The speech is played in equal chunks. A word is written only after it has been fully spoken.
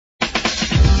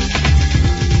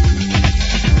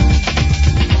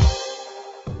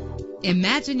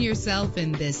Imagine yourself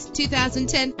in this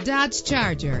 2010 Dodge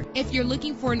Charger. If you're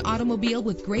looking for an automobile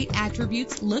with great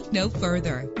attributes, look no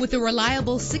further. With a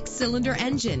reliable 6-cylinder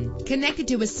engine connected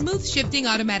to a smooth shifting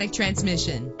automatic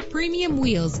transmission, premium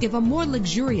wheels give a more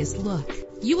luxurious look.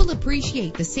 You will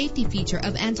appreciate the safety feature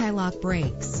of anti-lock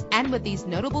brakes. And with these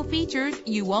notable features,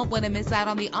 you won't want to miss out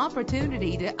on the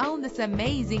opportunity to own this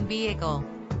amazing vehicle.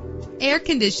 Air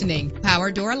conditioning,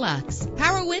 power door locks,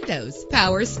 power windows,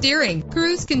 power steering,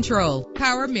 cruise control,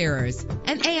 power mirrors,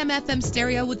 an AM/FM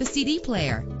stereo with a CD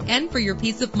player. And for your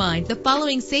peace of mind, the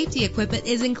following safety equipment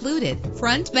is included: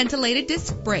 front ventilated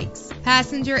disc brakes,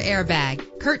 passenger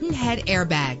airbag, curtain head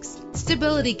airbags,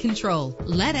 stability control.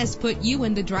 Let us put you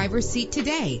in the driver's seat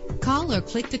today. Call or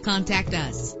click to contact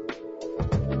us.